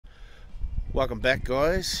Welcome back,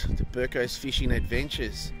 guys, to Burko's Fishing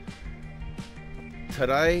Adventures.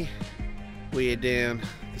 Today we are down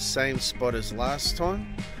the same spot as last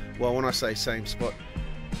time. Well, when I say same spot,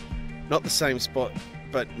 not the same spot,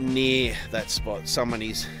 but near that spot. Someone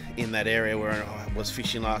is in that area where I was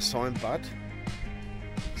fishing last time, but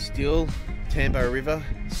still Tambo River,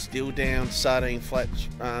 still down Sardine Flat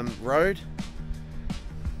road.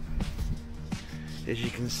 As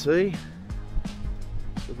you can see,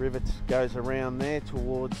 the river goes around there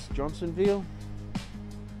towards Johnsonville.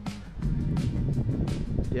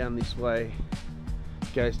 Down this way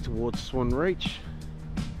goes towards Swan Reach,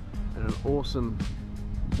 and an awesome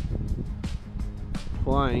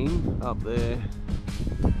plane up there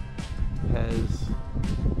has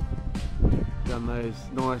done those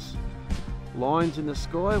nice lines in the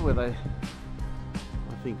sky where they,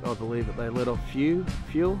 I believe that they let off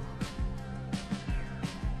fuel.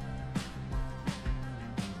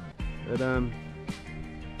 But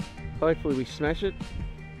hopefully we smash it.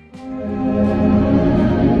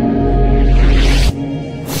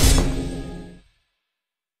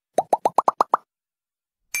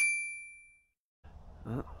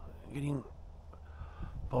 Getting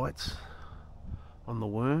bites on the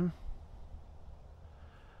worm.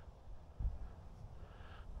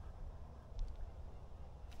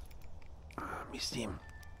 Missed him.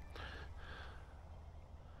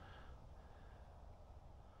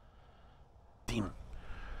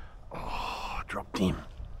 Oh, dropped him.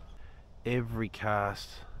 Every cast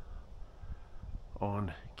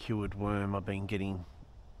on cured worm I've been getting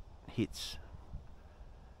hits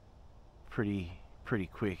pretty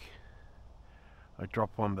quick. I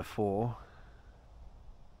dropped one before.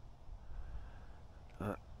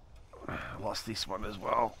 Lost this one as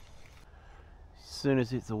well. As soon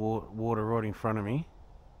as it's the water right in front of me,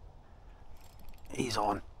 he's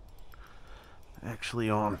on. Actually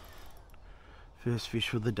on. First fish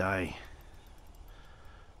for the day.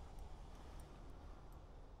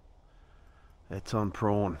 That's on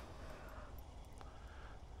prawn.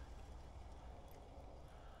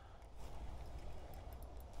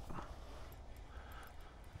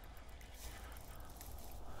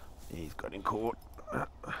 He's got him caught.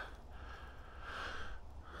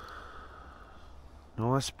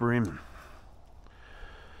 Nice brim.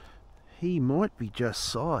 He might be just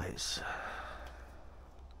size.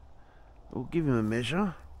 We'll give him a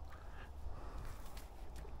measure.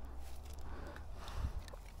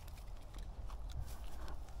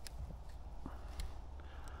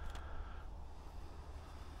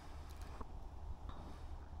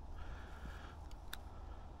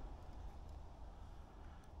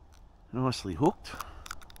 Nicely hooked.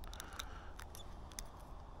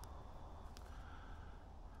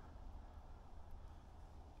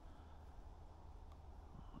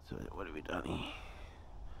 So what have we done here?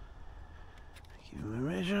 Give him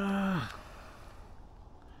a measure.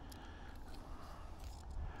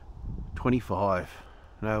 25.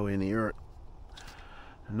 Nowhere near it.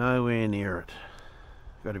 Nowhere near it.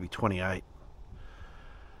 Got to be 28.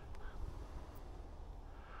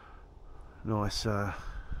 Nice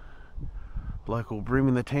local bream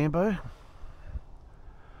in the Tambo.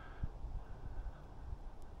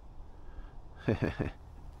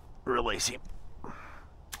 Release him.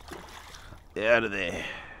 Out of there.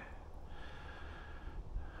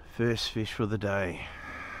 First fish for the day.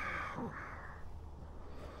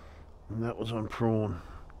 And that was on prawn.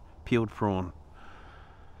 Peeled prawn.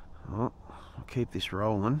 Oh, I'll keep this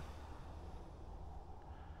rolling.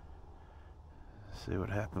 See what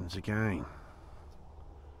happens again.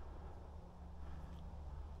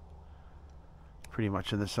 Pretty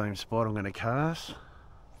much in the same spot I'm going to cast.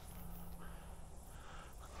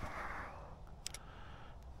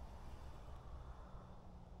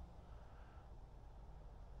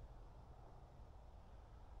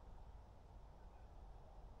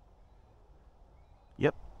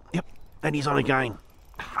 Yep, and he's on again.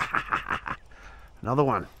 Another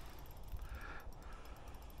one.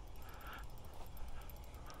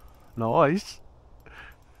 Nice.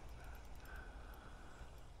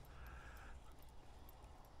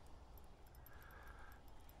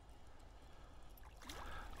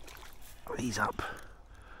 He's up.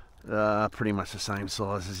 Pretty much the same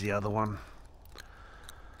size as the other one.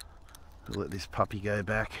 We'll let this puppy go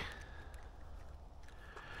back.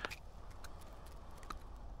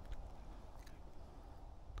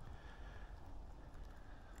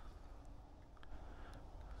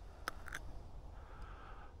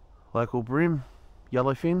 Local bream,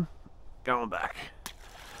 yellowfin, going back.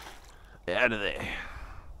 Out of there.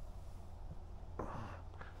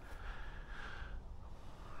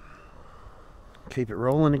 Keep it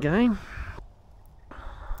rolling again.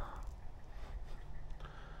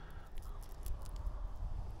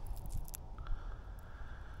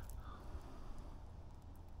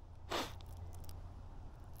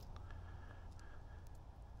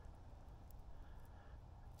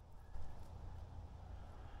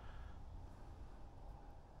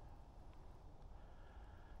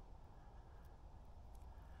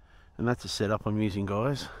 And that's a setup I'm using,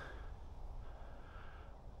 guys.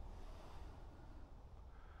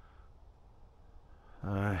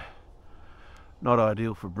 Not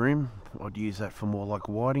ideal for bream. I'd use that for more like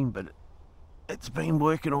whiting, but it's been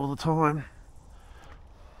working all the time.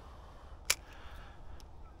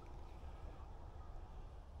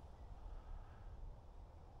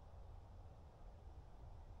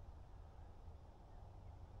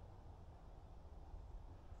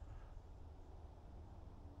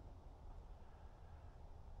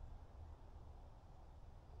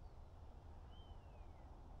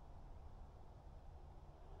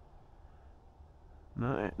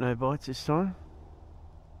 No bites this time.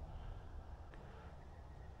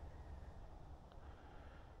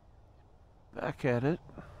 Back at it.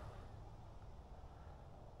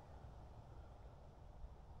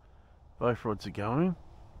 Both rods are going.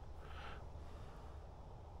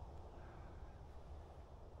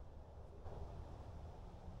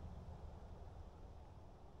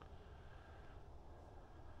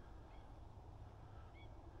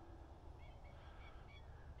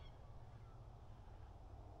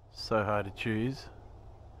 So hard to choose.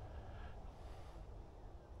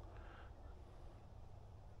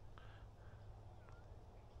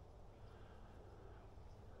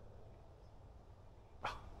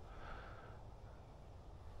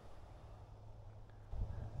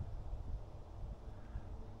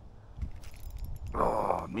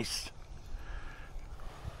 Oh, missed.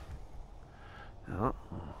 Oh,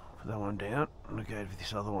 put that one down. I'm gonna go for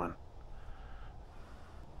this other one.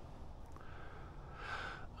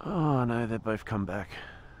 Oh no, they've both come back.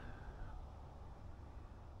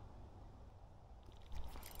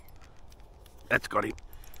 That's got him.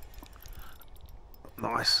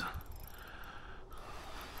 Nice.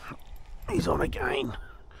 He's on again.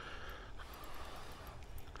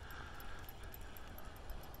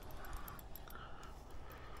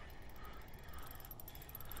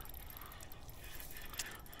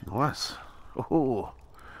 Nice. Oh.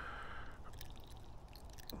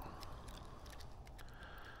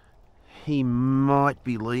 He might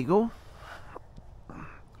be legal.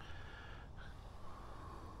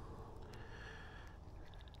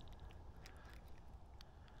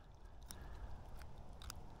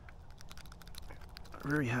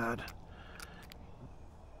 Very hard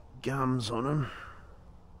gums on him.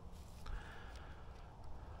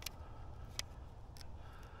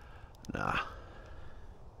 Nah.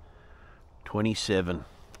 27.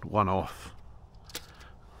 One off.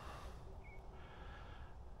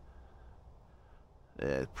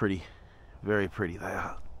 Yeah, pretty. Very pretty they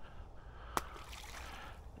are.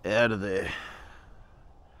 Out of there.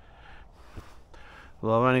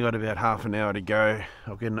 Well, I've only got about half an hour to go.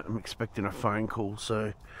 I'm expecting a phone call,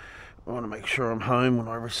 so I want to make sure I'm home when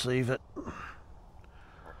I receive it.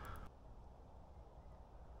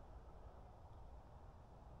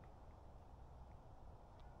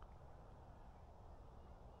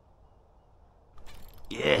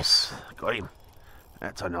 Yes, got him.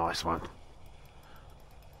 That's a nice one.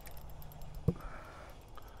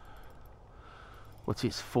 What's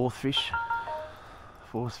his fourth fish?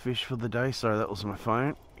 Fourth fish for the day. Sorry, that was my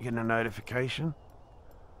phone. Getting a notification.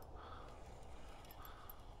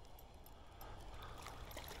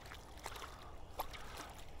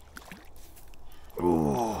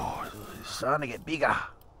 Ooh, it's starting to get bigger.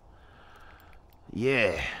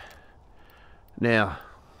 Yeah. Now,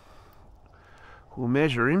 we'll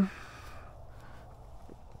measure him.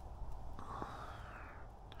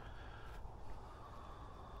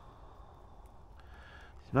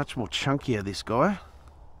 He's much more chunkier, this guy.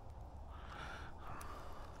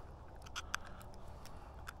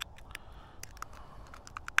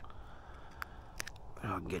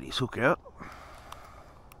 I can get his hook out.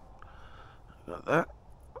 Got that.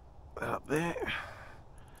 That up there.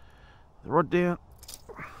 The rod down.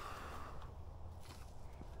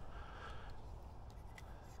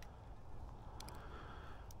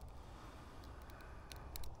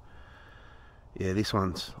 Yeah, this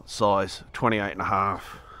one's size 28 and a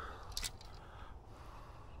half.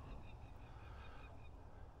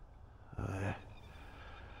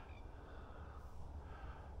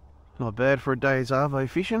 Not bad for a day's arvo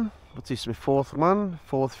fishing. What's this, my fourth one?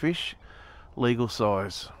 Fourth fish. Legal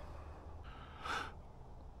size.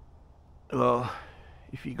 Well,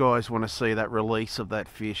 if you guys want to see that release of that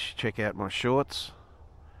fish, check out my shorts.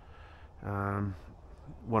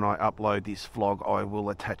 When I upload this vlog, I will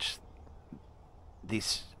attach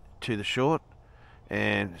this to the short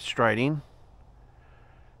and straight in,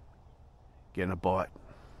 getting a bite.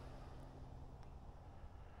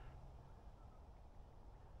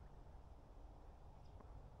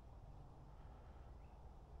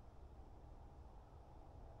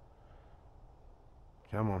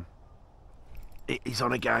 Come on. He's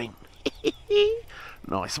on again.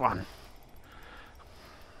 Nice one.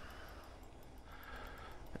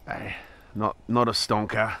 Hey, not a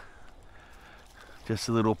stonker. Just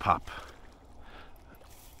a little pup.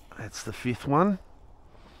 That's the 5th one.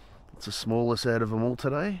 It's the smallest out of them all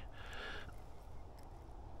today.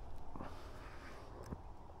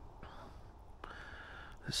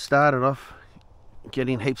 Started off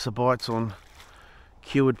getting heaps of bites on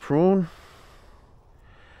cured prawn.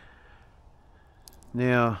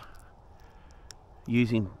 Now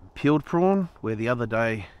using peeled prawn, where the other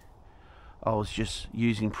day I was just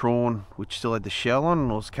using prawn which still had the shell on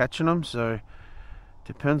and I was catching them. So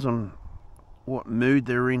depends on what mood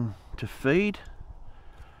they're in to feed.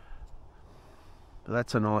 But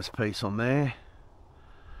that's a nice piece on there.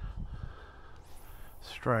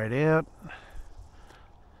 Straight out.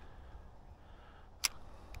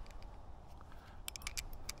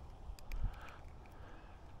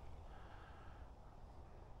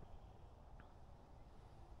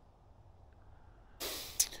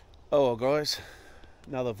 Oh well guys,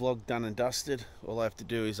 another vlog done and dusted. All I have to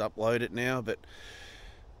do is upload it now, but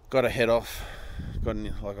got to head off.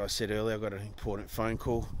 Like I said earlier, I've got an important phone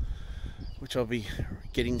call which I'll be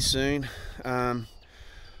getting soon.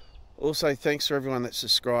 Also thanks for everyone that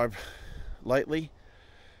subscribed lately,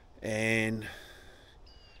 and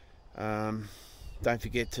don't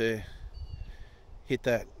forget to hit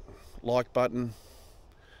that like button.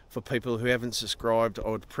 For people who haven't subscribed, I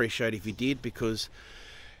would appreciate if you did, because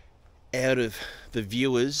out of the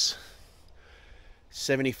viewers,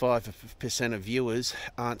 75% of viewers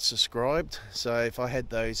aren't subscribed. So if I had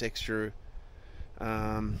those extra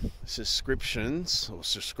subscriptions or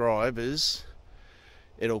subscribers,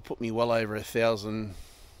 it'll put me well over 1,000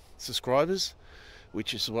 subscribers,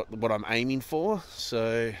 which is what I'm aiming for.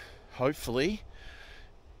 So hopefully,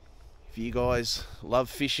 if you guys love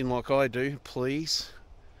fishing like I do, please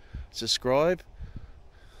subscribe,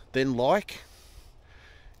 then like,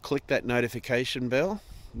 click that notification bell,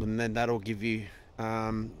 and then that'll give you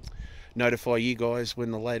notify you guys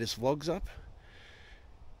when the latest vlog's up.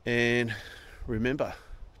 And remember,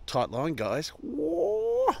 tight line guys.